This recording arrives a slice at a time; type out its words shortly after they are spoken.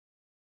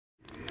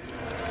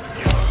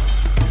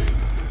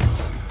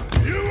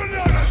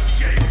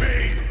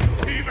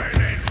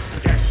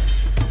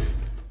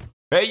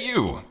Hey,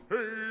 you! Hey,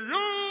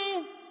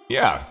 you!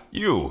 Yeah,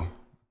 you!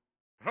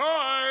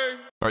 Hi!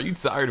 Are you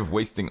tired of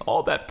wasting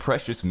all that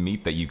precious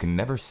meat that you can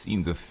never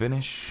seem to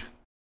finish?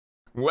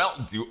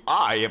 Well, do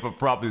I have a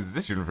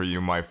proposition for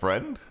you, my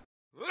friend?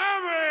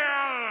 Let me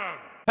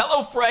in!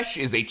 HelloFresh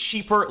is a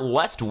cheaper,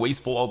 less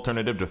wasteful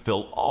alternative to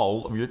fill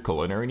all of your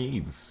culinary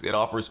needs. It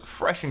offers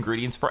fresh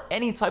ingredients for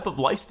any type of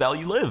lifestyle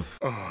you live.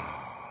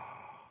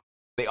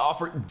 They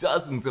offer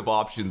dozens of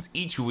options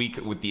each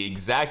week with the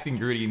exact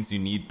ingredients you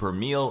need per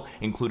meal,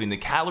 including the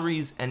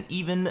calories and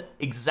even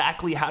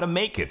exactly how to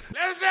make it.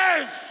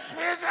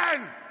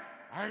 Listen!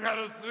 I got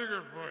a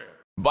secret for you.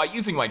 By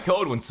using my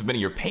code when submitting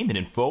your payment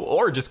info,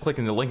 or just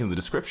clicking the link in the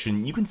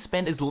description, you can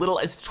spend as little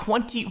as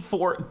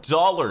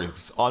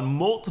 $24 on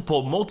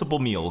multiple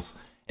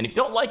meals. And if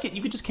you don't like it,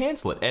 you can just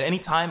cancel it at any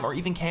time, or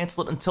even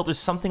cancel it until there's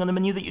something on the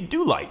menu that you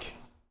do like.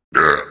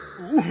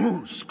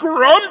 Ooh,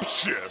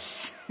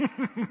 scrumptious!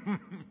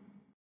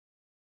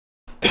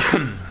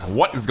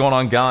 What is going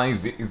on,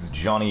 guys? It is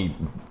Johnny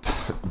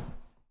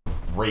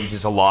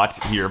Rages a lot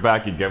here,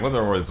 back again with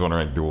our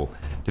Wondering Duel.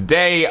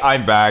 Today,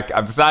 I'm back.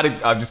 I've decided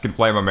I'm just gonna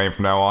play my main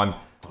from now on.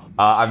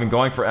 I've been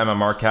going for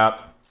MMR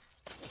cap.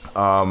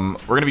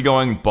 We're gonna be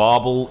going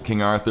Bauble,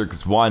 King Arthur,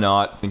 because why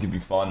not? I think it'd be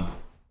fun.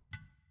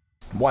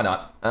 Why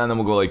not? And then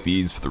we'll go like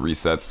bees for the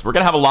resets. We're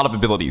gonna have a lot of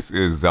abilities,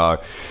 is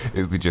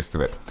the gist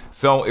of it.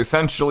 So,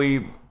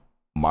 essentially,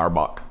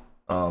 Marbach.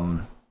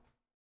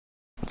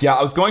 Yeah,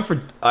 I was going for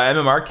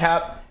MMR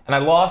cap, and I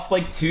lost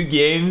like 2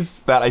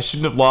 games that I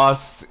shouldn't have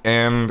lost,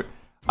 and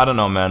I don't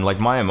know, man, like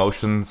my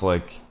emotions,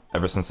 like,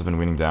 ever since I've been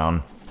winning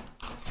down,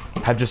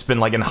 have just been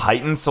like in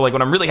heightened. So like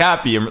when I'm really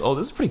happy, oh,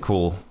 this is pretty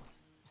cool.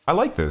 I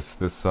like this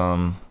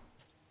fountain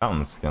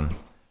skin.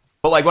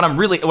 But like when I'm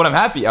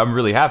happy, I'm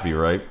really happy,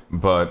 right?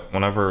 But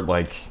whenever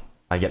like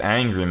I get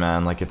angry,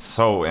 man, like it's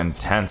so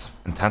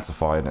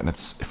intensified, and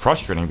it's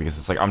frustrating because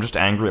it's like I'm just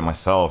angry at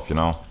myself, you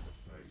know.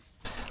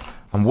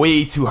 I'm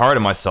way too hard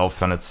on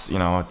myself, and it's, you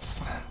know,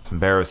 it's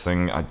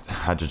embarrassing. I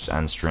had to just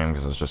end stream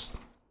because it was just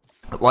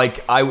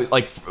like, I was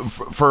like,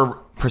 for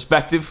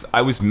perspective,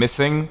 I was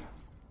missing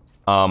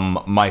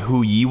my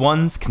Hu Yi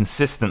ones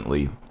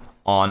consistently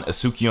on a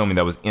Tsukiyomi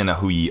that was in a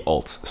Hu Yi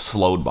ult,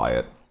 slowed by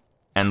it.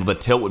 And the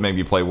tilt would make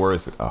me play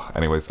worse.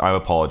 Anyways, I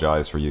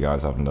apologize for you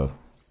guys having to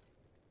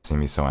see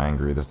me so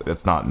angry.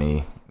 It's not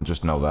me.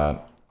 Just know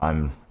that.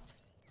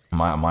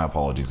 My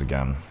apologies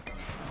again.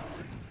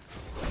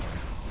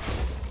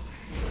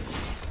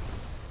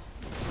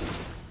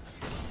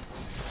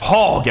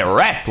 Oh, get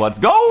wrecked! Let's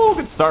go!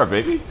 Good start,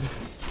 baby!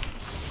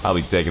 I'll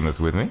be taking this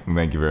with me.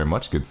 Thank you very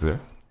much, good sir.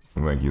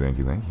 Thank you.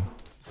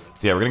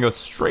 So yeah, we're gonna go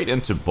straight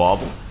into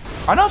Bauble.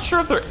 I'm not sure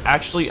if they're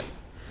actually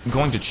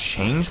going to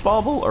change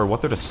Bauble, or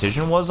what their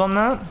decision was on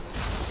that.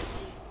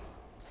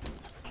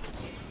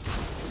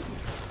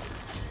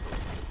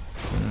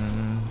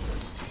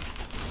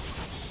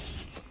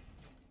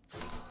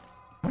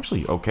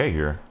 Actually, okay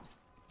here.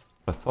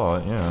 I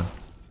thought, yeah.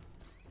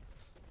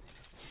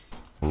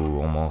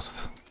 Ooh,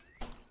 almost.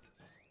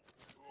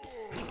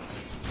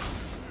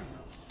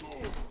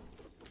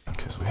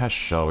 We had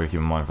Shell, we keep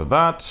in mind for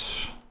that.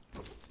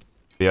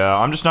 Yeah,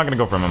 I'm just not gonna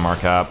go for MMR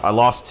cap. I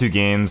lost 2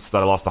 games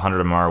that I lost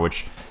 100 MMR,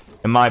 which,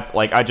 in my,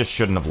 like, I just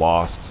shouldn't have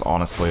lost,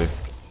 honestly.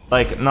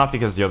 Like, not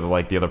because the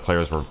other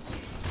players were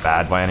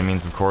bad by any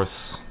means, of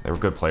course. They were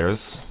good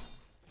players.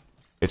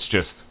 It's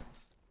just,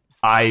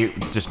 I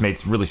just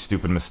made really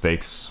stupid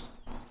mistakes.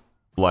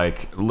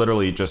 Like,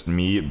 literally just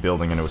me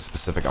building into a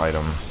specific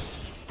item.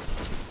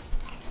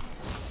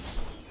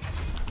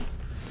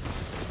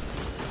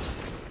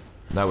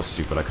 That was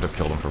stupid. I could have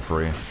killed him for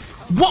free.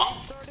 What?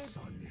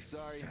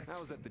 Sorry, I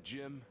was at the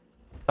gym.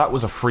 That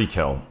was a free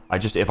kill.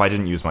 If I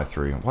didn't use my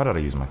 3. Why did I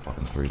use my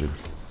fucking 3, dude?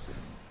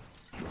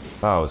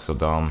 That was so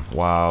dumb.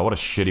 Wow, what a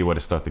shitty way to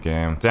start the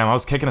game. Damn, I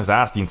was kicking his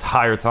ass the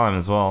entire time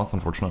as well. That's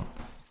unfortunate.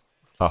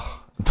 Ugh.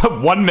 The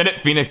 1 minute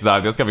Phoenix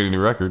dive. That's gotta be a new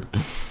record.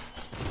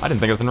 I didn't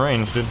think I was in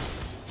range, dude.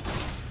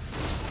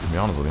 To be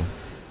honest with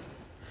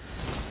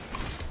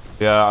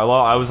you. Yeah,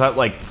 I was at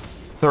like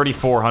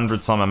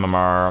 3,400 some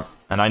MMR.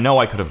 And I know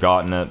I could have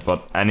gotten it,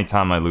 but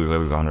anytime I lose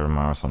 100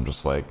 MMR, so I'm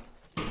just like,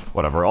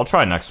 whatever. I'll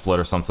try next split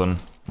or something.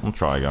 I'll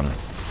try again.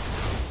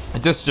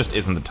 It just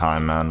isn't the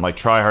time, man. Like,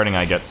 tryharding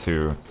I get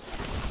to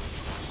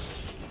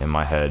in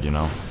my head, you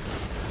know?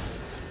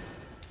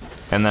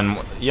 And then,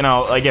 you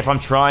know, like, if I'm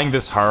trying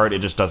this hard, it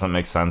just doesn't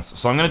make sense.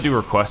 So I'm gonna do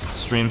request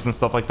streams and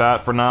stuff like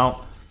that for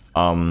now.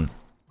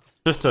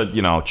 Just to,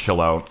 you know, chill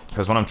out.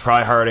 Because when I'm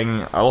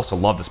tryharding, I also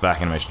love this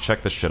back animation.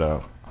 Check this shit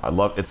out.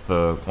 It's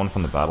the one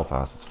from the Battle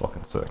Pass. It's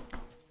fucking sick.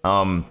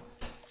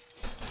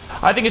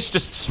 I think it's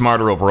just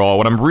smarter overall.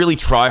 When I'm really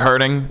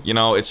tryharding, you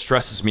know, it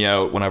stresses me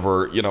out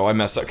whenever, you know, I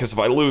mess up. Because if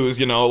I lose,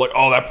 you know, like,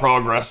 all that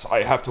progress,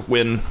 I have to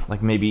win,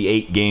 like, maybe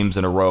 8 games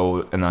in a row,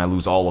 and then I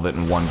lose all of it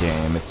in 1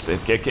 game. It's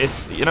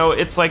you know,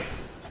 it's like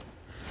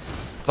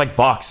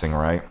boxing,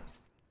 right?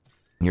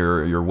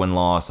 Your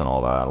win-loss and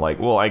all that. Like,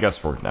 well, I guess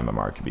for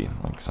MMR it could be,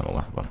 like,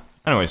 similar. But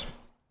anyways.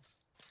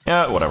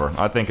 Yeah, whatever.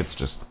 I think it's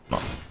just, no,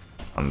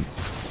 I'm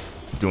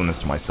doing this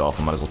to myself.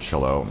 I might as well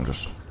chill out and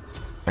just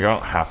Like, I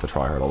don't have to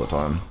try hard all the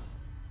time.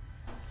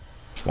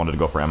 Just wanted to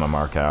go for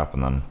MMR cap,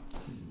 and then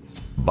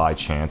by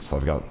chance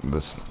I've got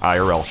this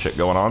IRL shit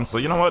going on, so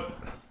you know what?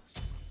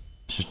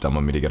 It's just dumb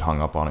of me to get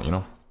hung up on it, you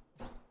know?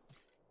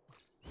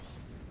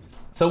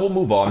 So we'll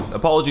move on.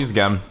 Apologies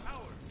again,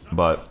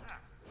 but,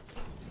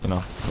 you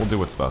know, we'll do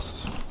what's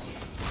best.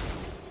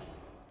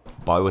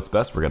 By what's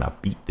best, we're gonna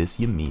beat this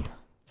Ymir.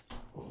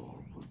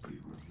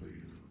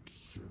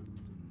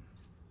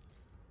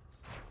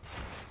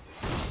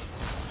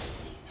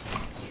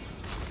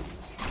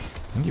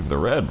 I'll give the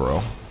red,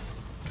 bro.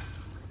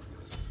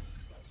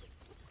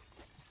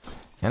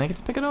 Can I get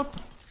to pick it up?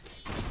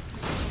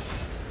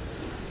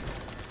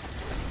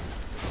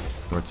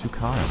 We're too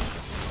kind.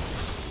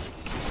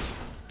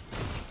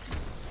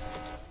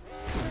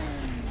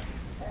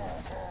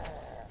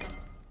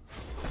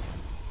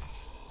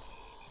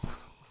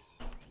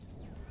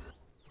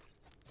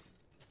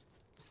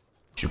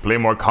 Should play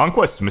more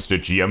Conquest, Mr.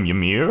 GM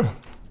Ymir.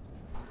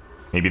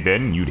 Maybe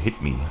then you'd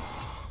hit me.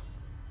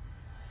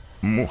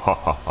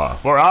 Muhahaha.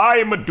 For I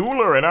am a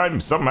dueler and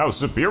I'm somehow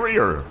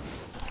superior.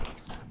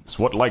 It's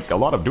what, like, a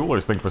lot of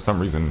duelers think for some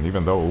reason,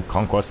 even though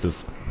Conquest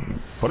is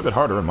quite a bit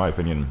harder in my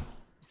opinion.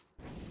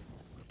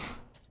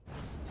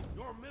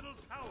 Your middle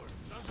tower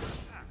is under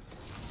attack.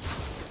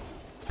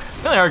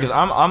 Really hard, because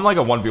I'm like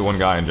a 1v1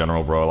 guy in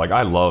general, bro. Like,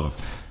 I love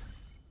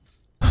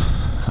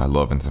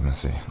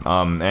intimacy.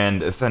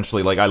 And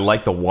essentially, like, I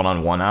like the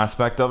one-on-one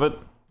aspect of it.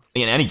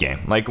 In any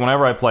game. Like,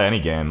 whenever I play any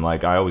game,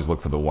 like, I always look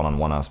for the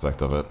one-on-one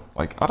aspect of it.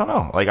 Like, I don't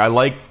know. Like, I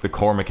like the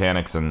core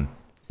mechanics and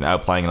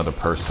outplaying another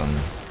person.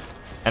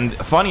 And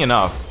funny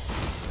enough,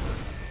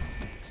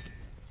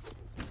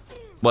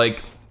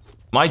 like,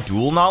 my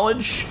duel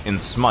knowledge in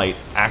Smite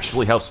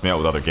actually helps me out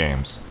with other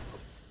games.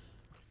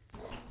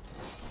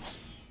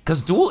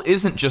 Because Duel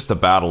isn't just a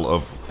battle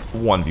of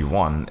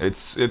 1v1.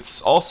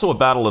 It's also a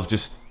battle of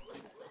just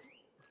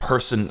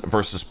person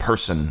versus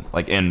person,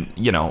 like, in,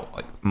 you know,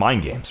 like,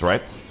 mind games,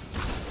 right?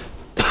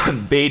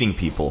 Baiting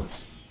people,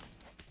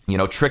 you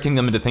know, tricking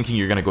them into thinking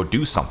you're gonna go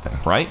do something,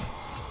 right?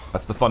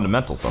 That's the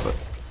fundamentals of it.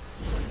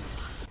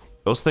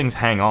 Those things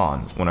hang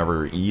on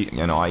whenever,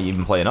 you know, I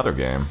even play another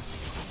game.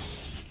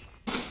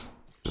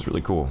 Which is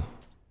really cool.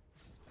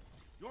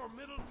 Your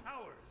middle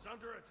tower is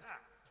under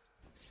attack.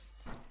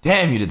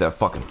 Damn, you did that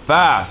fucking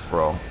fast,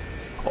 bro.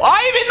 Well,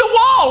 I'm in the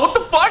wall! What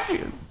the fuck?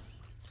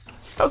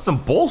 That's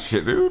some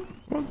bullshit, dude.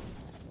 What?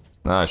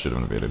 Nah, I should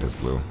have invaded his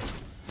blue.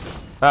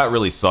 That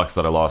really sucks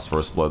that I lost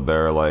first blood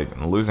there. Like,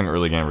 losing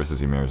early game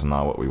versus Ymir is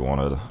not what we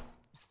wanted.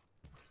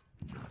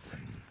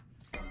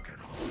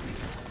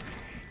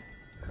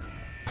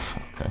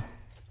 Okay.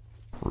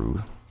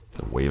 Rude.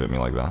 To wave at me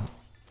like that.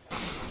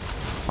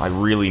 I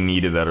really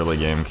needed that early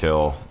game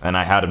kill. And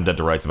I had him dead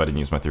to rights if I didn't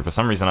use my 3. For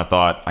some reason I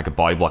thought I could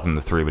body block him in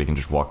the 3, but he can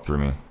just walk through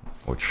me.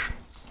 Which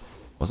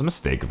was a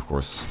mistake, of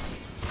course.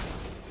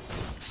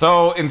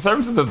 So, in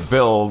terms of the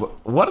build,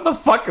 what the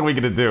fuck are we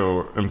gonna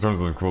do in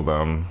terms of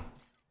cooldown?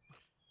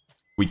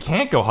 We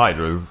can't go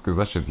Hydras, because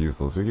that shit's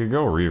useless. We could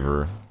go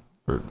Reaver.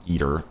 Or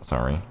Eater,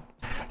 sorry.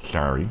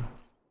 Sorry.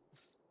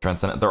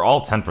 Transcendent. They're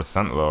all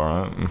 10% though,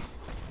 right?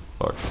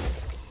 Fuck.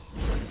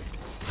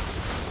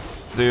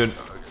 Dude,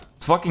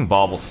 fucking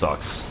Bauble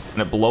sucks.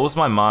 And it blows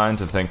my mind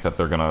to think that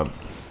they're gonna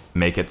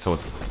make it so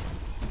it's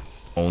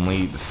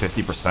only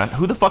 50%.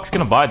 Who the fuck's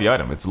gonna buy the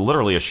item? It's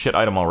literally a shit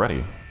item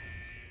already.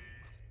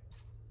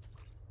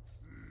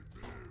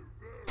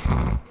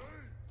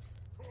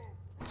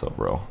 What's up,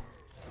 bro?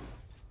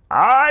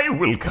 I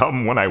will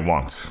come when I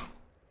want.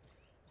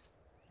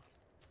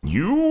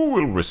 You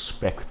will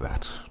respect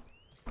that.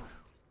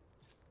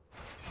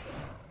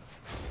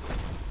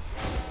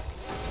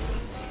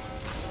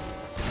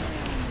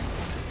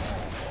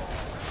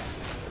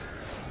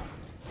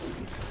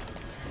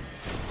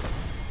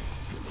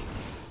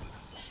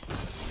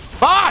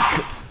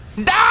 Fuck!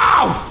 No!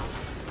 I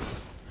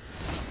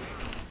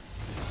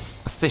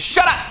say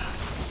shut up!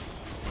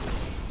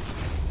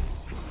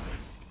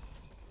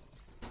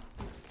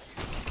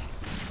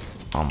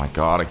 Oh my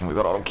god, I can't believe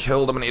that auto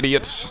killed. I'm an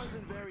idiot.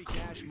 Wasn't very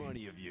cash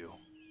money of you.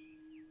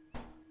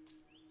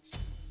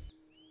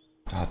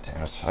 God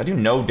damn it. I do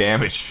no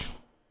damage.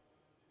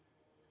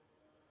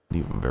 I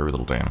do very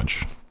little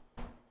damage.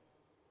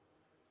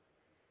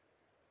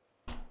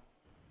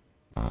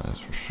 That's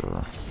for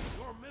sure.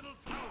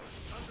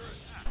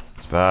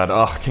 It's bad.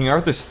 Ugh, King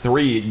Arthur's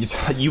 3.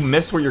 You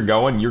miss where you're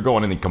going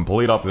in the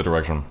complete opposite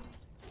direction.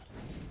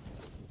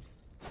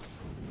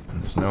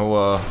 There's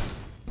no,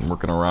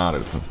 working around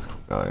it.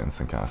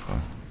 Instant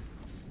casting.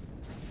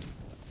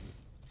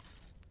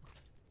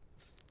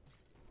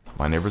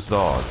 My neighbor's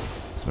dog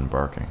has been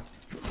barking.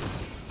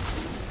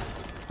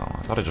 Oh,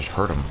 I thought I just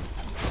heard him.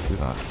 Let's do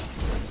that.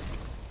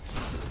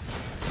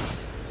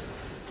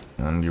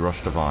 And you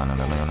rush Divine, and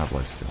then I don't have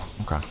lifesteal.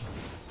 Okay.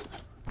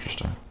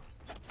 Interesting.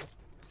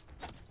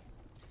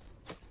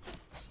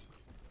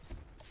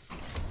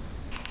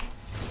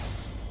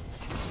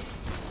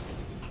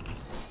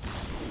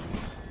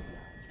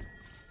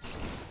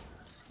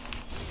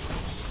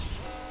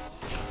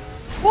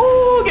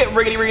 Woo! Get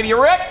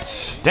riggedy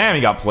wrecked! Damn,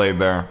 he got played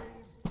there.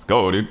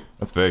 go, dude.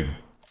 That's big.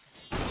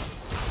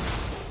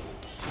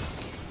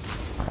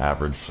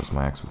 Average, as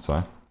my ex would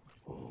say.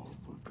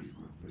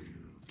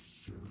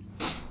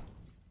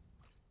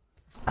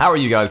 How are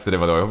you guys today,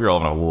 by the way? I hope you're all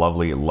having a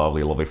lovely,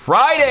 lovely, lovely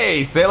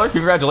Friday! Sailor,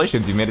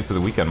 congratulations. You made it to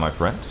the weekend, my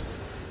friend.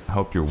 I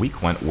hope your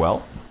week went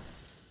well.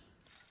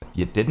 If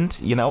you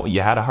didn't, you know, you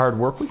had a hard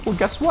work week. Well,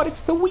 guess what?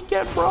 It's the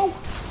weekend, bro.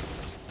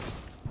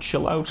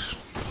 Chill out.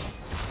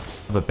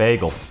 Have a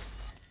bagel.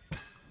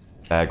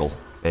 Bagel.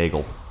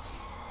 Bagel.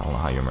 I don't know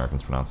how you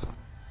Americans pronounce it.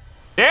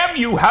 Damn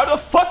you! How the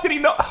fuck did he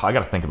know? I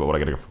gotta think about what I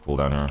gotta get for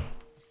cooldown here.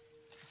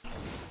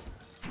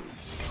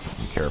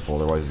 Be careful,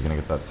 otherwise he's gonna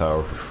get that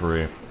tower for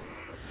free.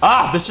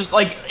 Ah, there's just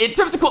like, in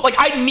terms of cool, like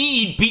I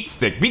need Beat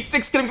Stick. Beat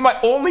Stick's gonna be my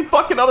only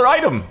fucking other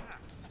item.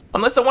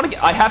 Unless I want to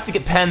get, I have to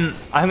get pen.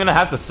 I'm gonna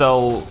have to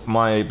sell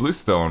my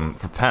bluestone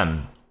for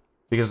pen.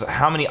 Because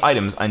how many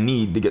items I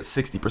need to get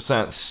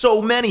 60%?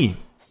 So many!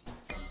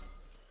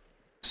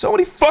 So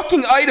many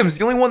fucking items!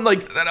 The only one,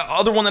 like, that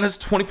other one that has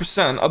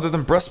 20% other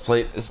than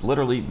breastplate is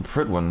literally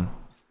Pridwin.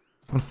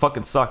 It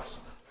fucking sucks.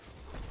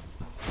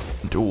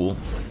 Duel.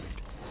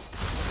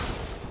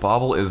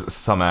 Bobble is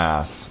some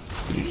ass.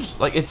 Did you just,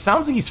 like, it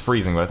sounds like he's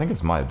freezing, but I think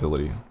it's my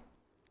ability.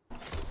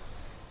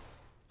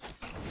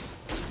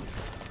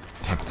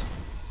 Damn it.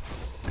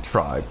 I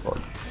tried, but...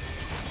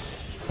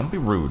 Don't be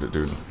rude,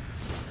 dude.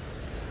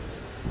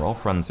 We're all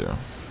friends here.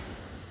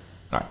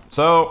 Alright,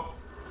 so...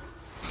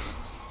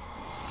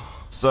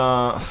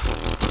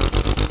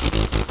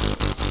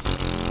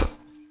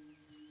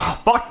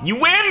 Fuck, you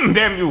win!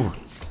 Damn you!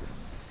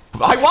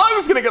 I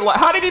was gonna get...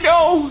 How did he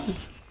know?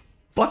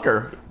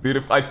 Fucker. Dude,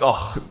 if I...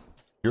 Oh,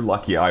 you're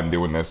lucky I'm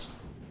doing this.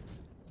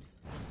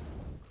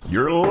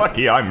 You're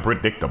lucky I'm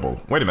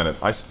predictable. Wait a minute,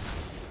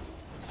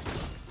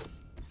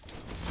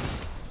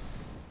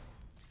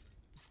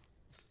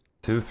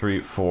 2,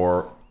 3,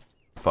 4,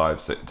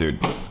 5, 6. Dude,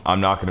 I'm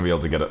not gonna be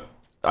able to get it.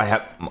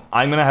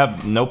 I'm gonna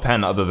have no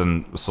pen other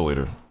than Soul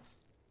Eater.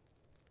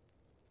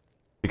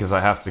 Because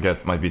I have to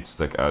get my Beat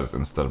Stick as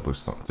instead of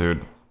Bluestone.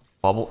 Dude,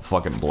 Bobble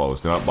fucking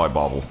blows. Do not buy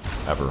Bobble.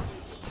 Ever.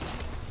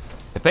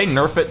 If they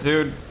nerf it,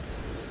 dude...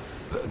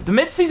 The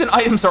mid-season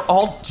items are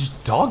all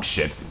just dog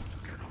shit.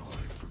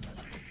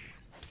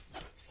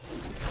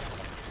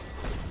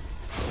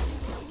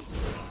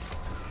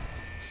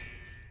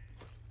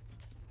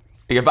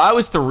 If I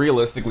was to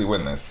realistically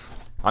win this,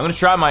 I'm gonna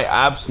try my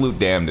absolute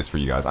damnedest for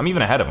you guys. I'm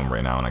even ahead of him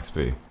right now in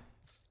XP.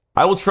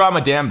 I will try my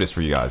damnedest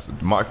for you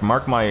guys.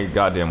 Mark my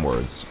goddamn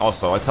words.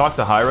 Also, I talked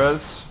to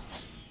Hi-Rez,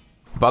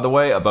 by the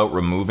way, about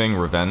removing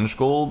revenge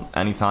gold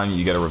anytime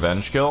you get a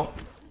revenge kill.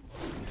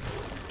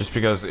 Just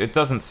because it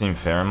doesn't seem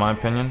fair in my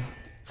opinion.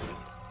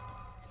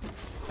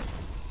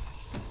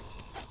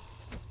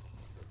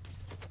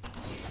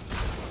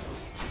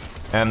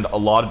 And a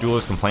lot of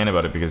duelists complain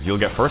about it because you'll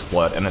get first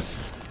blood and it's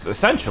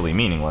essentially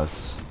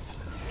meaningless.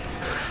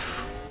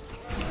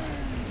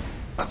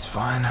 That's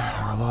fine,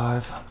 we're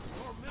alive.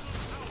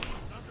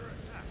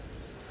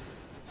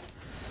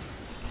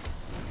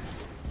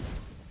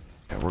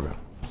 Okay, we're good.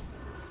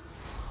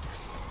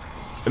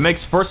 It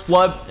makes first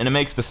blood, and it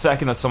makes the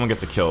second that someone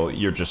gets a kill,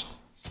 you're just...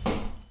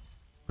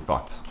 You're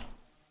fucked.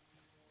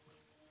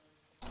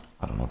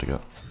 I don't know what to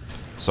get.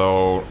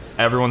 So,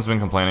 everyone's been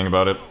complaining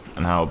about it,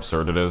 and how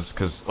absurd it is,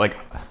 because, like...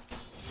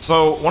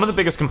 So, one of the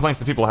biggest complaints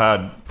that people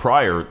had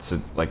prior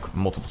to, like,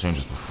 multiple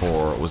changes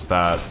before was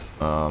that,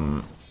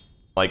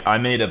 like, I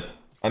made a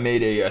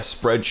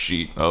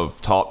spreadsheet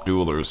of top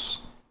duelers,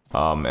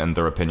 and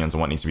their opinions on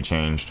what needs to be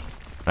changed.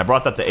 And I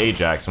brought that to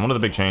Ajax, and one of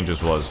the big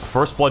changes was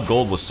First Blood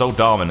Gold was so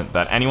dominant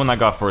that anyone that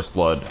got First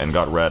Blood and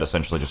got Red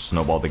essentially just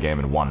snowballed the game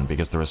and won,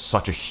 because there was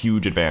such a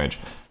huge advantage.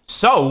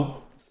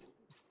 So...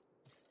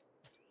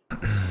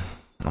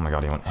 Oh my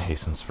god, he went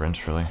Hastens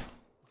Fringe, really?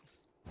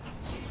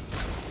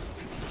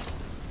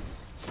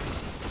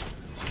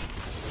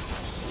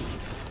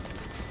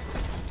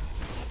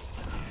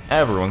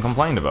 Everyone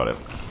complained about it.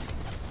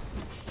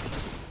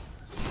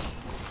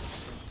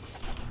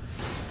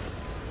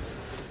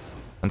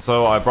 And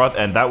so I brought,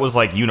 and that was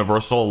like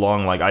universal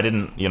along, like I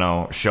didn't, you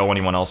know, show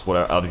anyone else what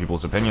other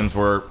people's opinions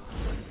were.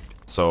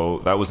 So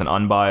that was an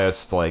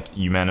unbiased, like,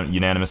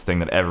 unanimous thing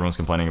that everyone's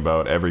complaining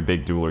about. Every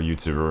big dueler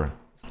YouTuber.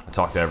 I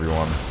talked to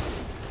everyone.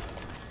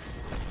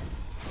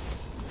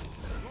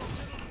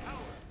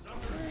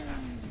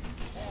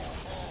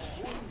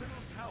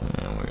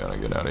 And we gotta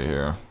get out of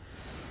here.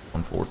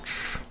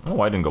 Unfortunately. I don't know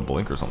why I didn't go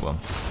blink or something.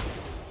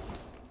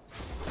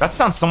 That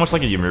sounds so much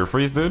like a Ymir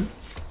freeze, dude.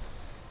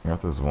 I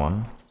got this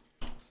one.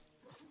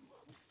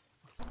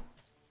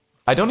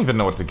 I don't even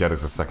know what to get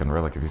as a second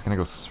relic if he's gonna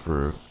go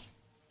for...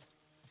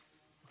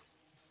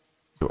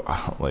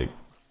 like...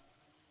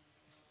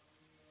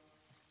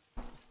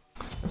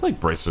 I feel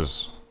like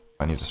bracers...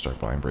 I need to start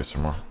buying bracer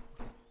more.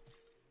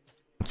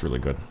 It's really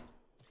good.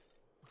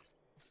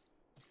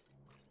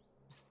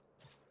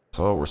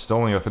 So, we're still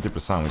only at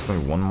 50%. We still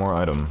need one more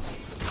item.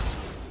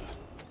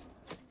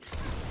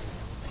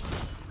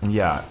 And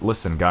yeah,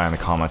 listen, guy in the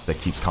comments that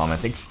keeps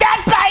commenting,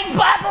 "Stop buying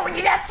Bobble when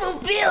you're not full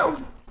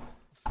build!"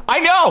 I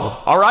know,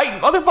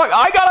 alright? Motherfucker,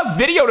 I got a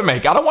video to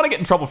make. I don't want to get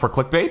in trouble for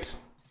clickbait.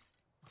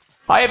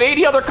 I have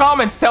 80 other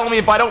comments telling me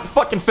if I don't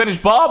fucking finish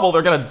Bobble,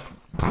 they're gonna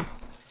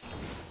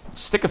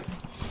stick a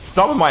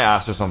thumb in my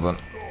ass or something.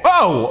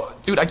 Oh!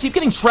 Dude, I keep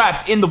getting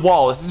trapped in the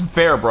wall. This isn't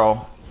fair,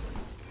 bro.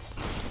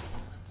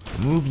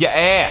 Move your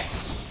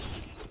ass.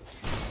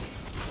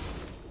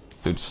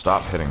 Dude,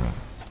 stop hitting me.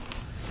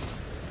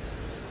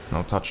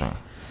 No touching.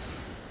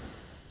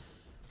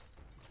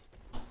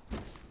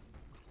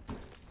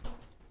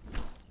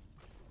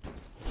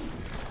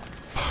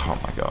 Oh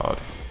my god.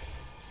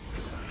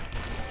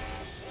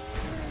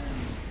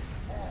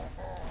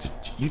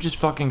 You just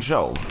fucking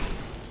shelled.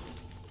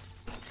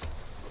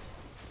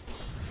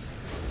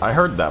 I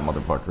heard that,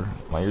 motherfucker.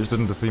 My ears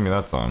didn't deceive me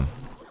that time.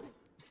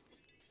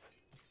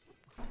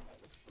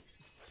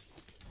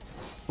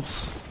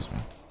 Oops, excuse me.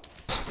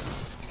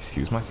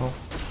 Excuse myself?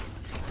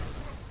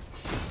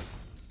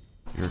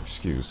 You're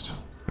excused.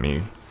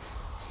 Me.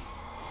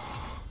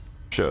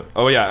 Shit.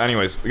 Oh yeah,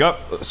 anyways, we got...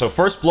 So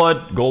First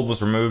Blood, gold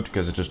was removed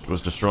because it just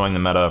was destroying the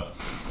meta.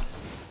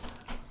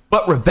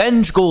 But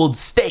Revenge Gold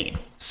stayed.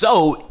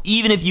 So,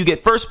 even if you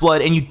get First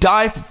Blood and you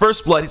die for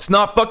First Blood, it's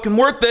not fucking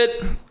worth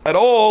it at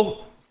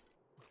all.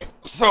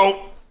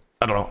 So,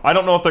 I don't know. I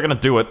don't know if they're gonna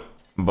do it,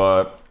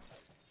 but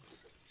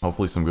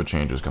hopefully some good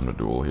changes come to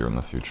Duel here in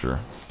the future.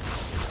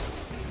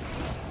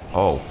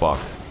 Oh, fuck.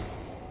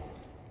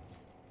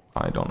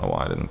 I don't know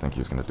why I didn't think he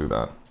was gonna do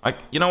that.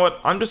 You know what?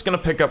 I'm just gonna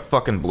pick up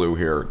fucking blue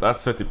here.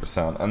 That's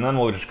 50%, and then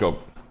we'll just go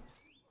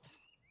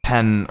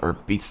pen or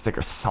beat stick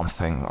or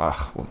something.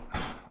 Ugh, well,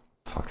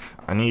 fuck.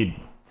 I need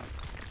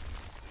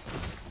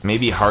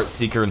maybe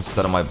Heartseeker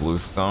instead of my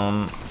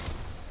Bluestone.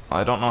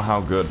 I don't know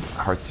how good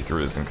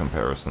Heartseeker is in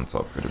comparison to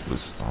upgraded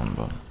Bluestone,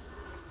 but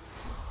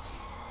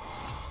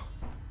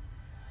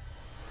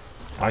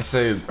I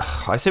say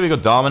we go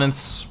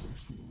Dominance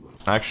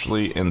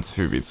actually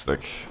into beat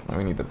stick.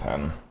 We need the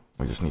pen.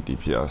 We just need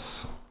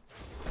DPS.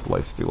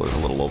 Lifesteal is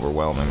a little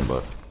overwhelming,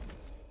 but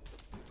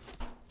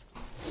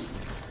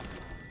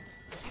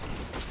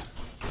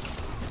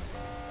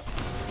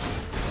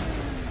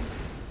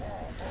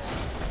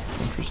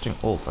interesting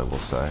ult, I will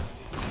say.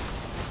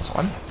 So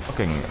I'm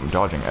fucking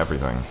dodging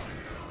everything,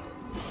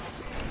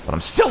 but I'm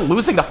still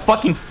losing the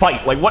fucking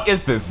fight. Like, what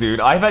is this, dude?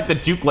 I've had to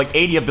juke like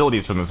 80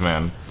 abilities from this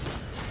man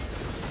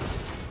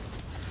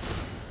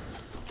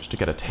just to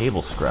get a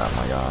table scrap,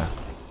 my guy.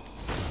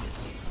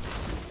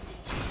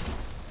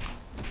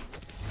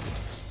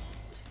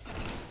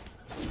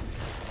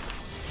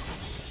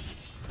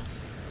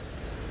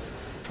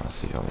 Trying to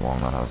see how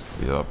long that has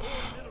to be up.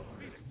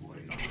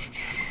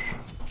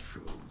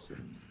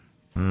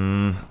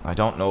 I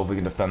don't know if we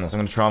can defend this. I'm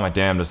gonna try my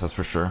damnedest, that's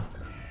for sure.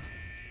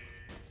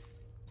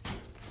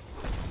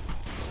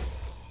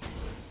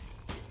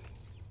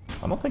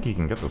 I don't think he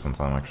can get this in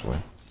time, actually.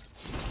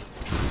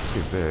 It's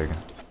too big.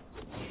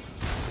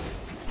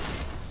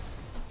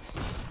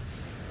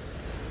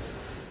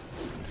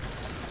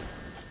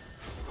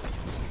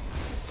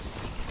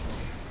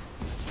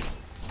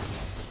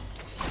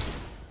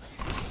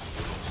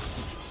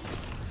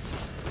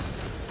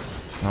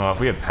 Oh, if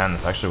we had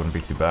pens, actually wouldn't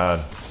be too bad.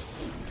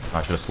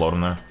 I should have slowed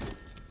him there.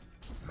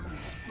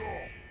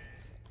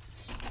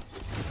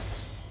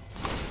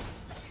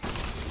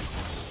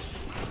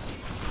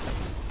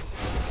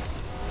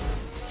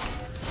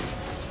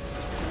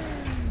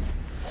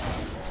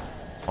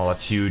 Oh,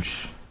 that's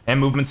huge. And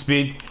movement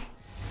speed.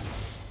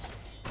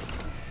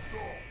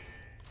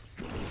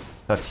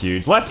 That's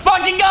huge. Let's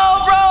fucking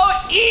go, bro!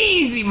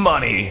 Easy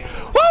money!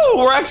 Woo!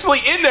 We're actually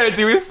in there,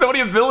 dude. We have so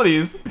many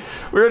abilities.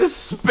 We're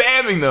just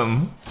spamming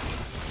them.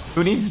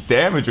 Who needs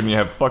damage when you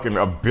have fucking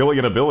a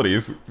billion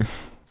abilities?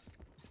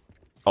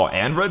 Oh,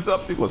 and red's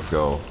up, dude? Let's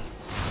go.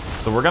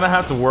 So we're gonna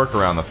have to work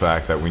around the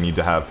fact that we need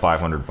to have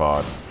 500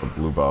 pot of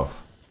blue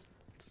buff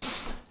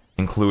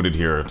included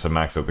here to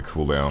max out the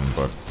cooldown,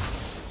 but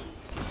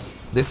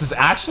this is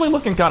actually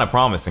looking kind of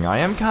promising. I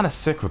am kind of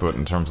sick with it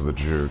in terms of the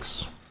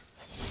jukes.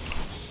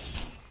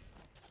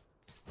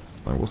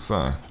 I will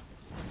say.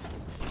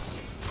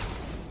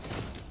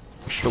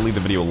 Sure, leave the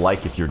video a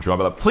like if you're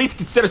enjoying it. Please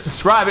consider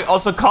subscribing.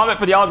 Also, comment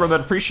for the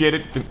algorithm. I'd appreciate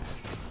it. The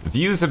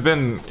views have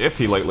been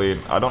iffy lately.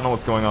 I don't know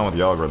what's going on with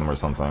the algorithm or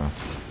something.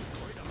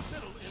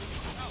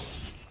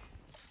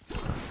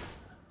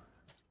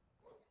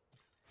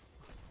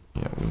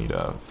 Yeah, we need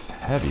a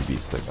heavy beat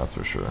stick, that's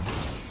for sure.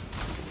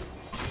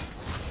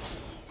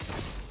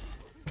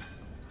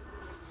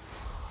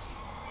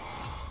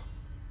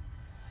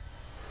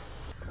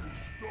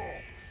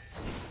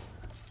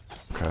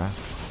 Okay.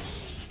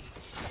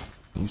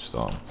 You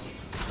stop.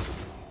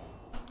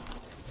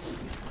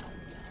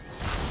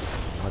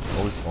 I'd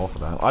always fall for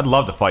that. I'd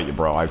love to fight you,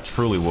 bro. I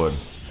truly would.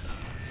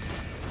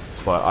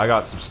 But I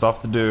got some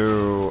stuff to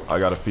do. I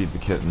gotta feed the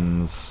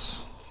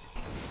kittens.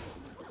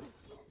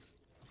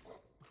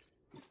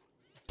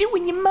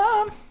 Doing your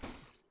mom.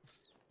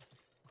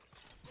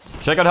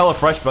 Check out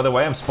HelloFresh, by the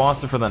way. I'm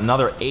sponsored for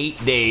another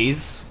 8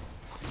 days.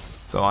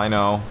 So I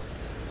know.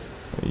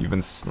 You've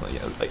been...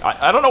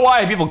 I don't know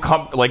why people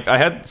I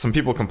had some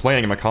people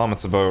complaining in my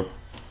comments about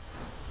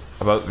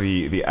about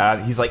the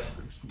ad. He's like,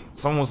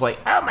 someone was like,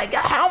 oh my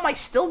god, how am I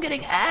still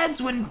getting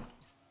ads when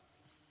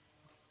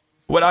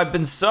I've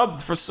been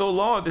subbed for so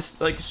long?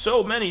 This like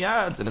so many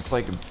ads, and it's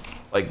like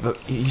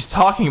he's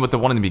talking about the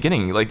one in the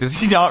beginning. Like, does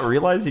he not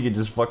realize he can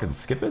just fucking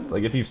skip it?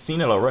 Like, if you've seen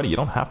it already, you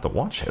don't have to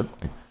watch it.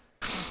 Like,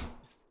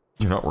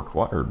 you're not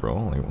required, bro.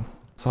 Like,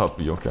 what's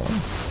up? You okay?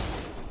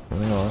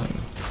 Everything alright?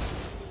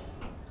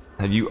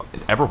 Have you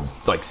ever,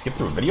 like, skipped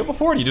through a video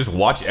before? Do you just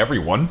watch every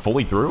one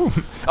fully through?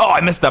 Oh,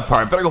 I missed that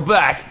part. Better go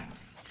back.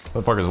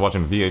 Motherfucker's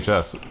watching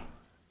VHS.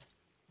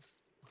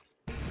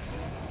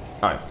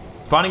 Alright.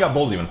 Finally got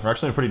Bull Demon. We're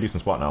actually in a pretty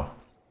decent spot now.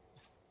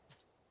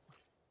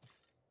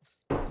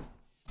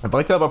 I'd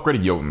like to have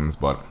upgraded Jotuns,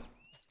 but...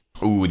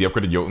 Ooh, the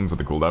upgraded Jotuns with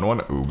the cooldown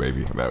one? Ooh,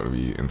 baby. That would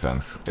be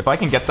intense. If I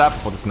can get that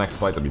before this next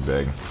fight, that'd be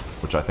big.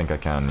 Which I think I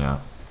can, yeah.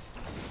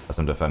 As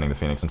I'm defending the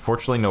Phoenix.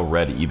 Unfortunately, no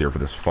red either for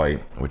this fight,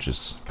 which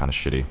is kind of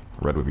shitty.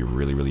 Red would be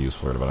really, really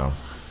useful right about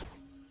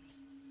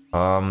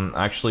now.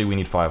 Actually, we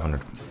need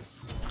 500.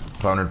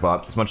 500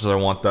 bot. As much as I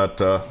want that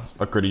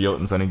upgraded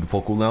Jotuns, I need the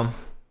full cooldown.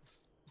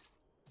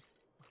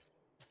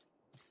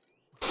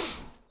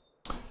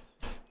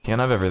 Can't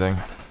have everything.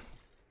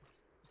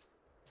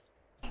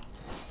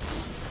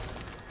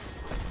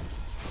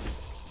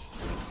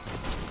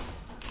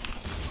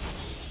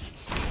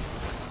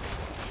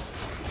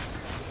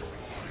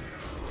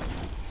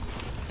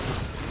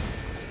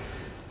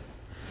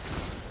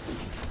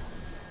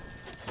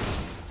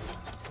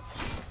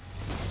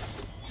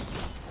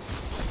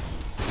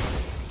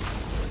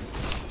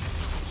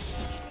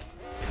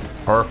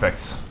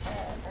 Perfect.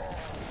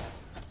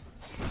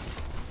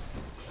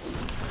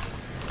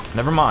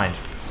 Never mind.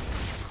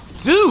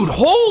 Dude,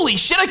 holy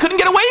shit, I couldn't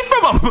get away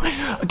from him!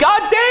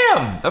 God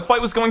damn! That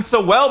fight was going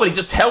so well, but he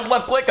just held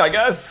left click, I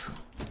guess.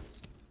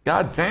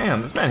 God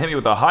damn, this man hit me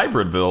with a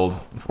hybrid build.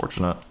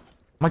 Unfortunate.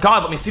 My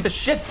god, let me see the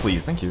shit,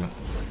 please. Thank you.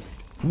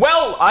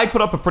 Well, I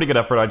put up a pretty good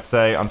effort, I'd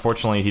say.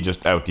 Unfortunately, he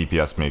just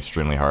out-DPS'd me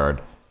extremely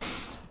hard.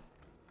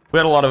 We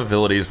had a lot of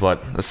abilities,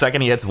 but the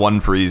second he hits one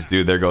freeze,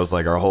 dude, there goes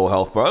like our whole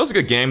health bar. That was a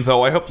good game,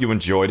 though. I hope you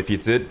enjoyed. If you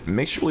did,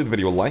 make sure to leave the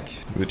video a like.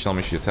 Really tell me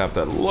you should tap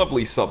that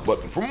lovely sub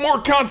button for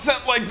more content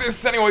like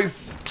this. Anyways,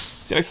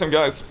 see you next time,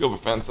 guys. You'll have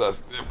a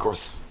fantastic day, of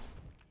course.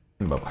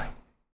 Bye-bye.